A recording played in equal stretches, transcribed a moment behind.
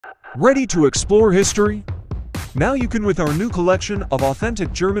Ready to explore history? Now you can with our new collection of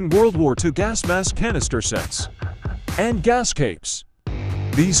authentic German World War II gas mask canister sets and gas capes.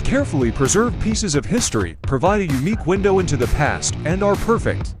 These carefully preserved pieces of history provide a unique window into the past and are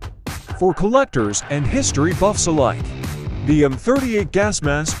perfect for collectors and history buffs alike. The M38 gas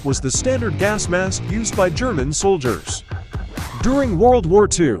mask was the standard gas mask used by German soldiers during World War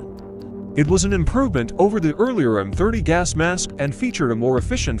II. It was an improvement over the earlier M30 gas mask and featured a more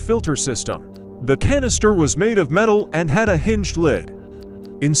efficient filter system. The canister was made of metal and had a hinged lid.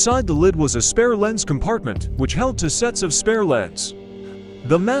 Inside the lid was a spare lens compartment, which held two sets of spare lens.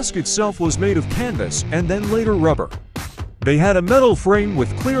 The mask itself was made of canvas and then later rubber. They had a metal frame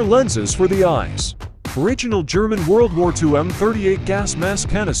with clear lenses for the eyes. Original German World War II M38 gas mask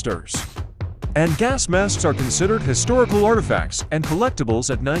canisters and gas masks are considered historical artifacts and collectibles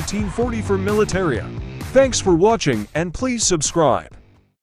at 1940 for militaria. Thanks for watching and please subscribe.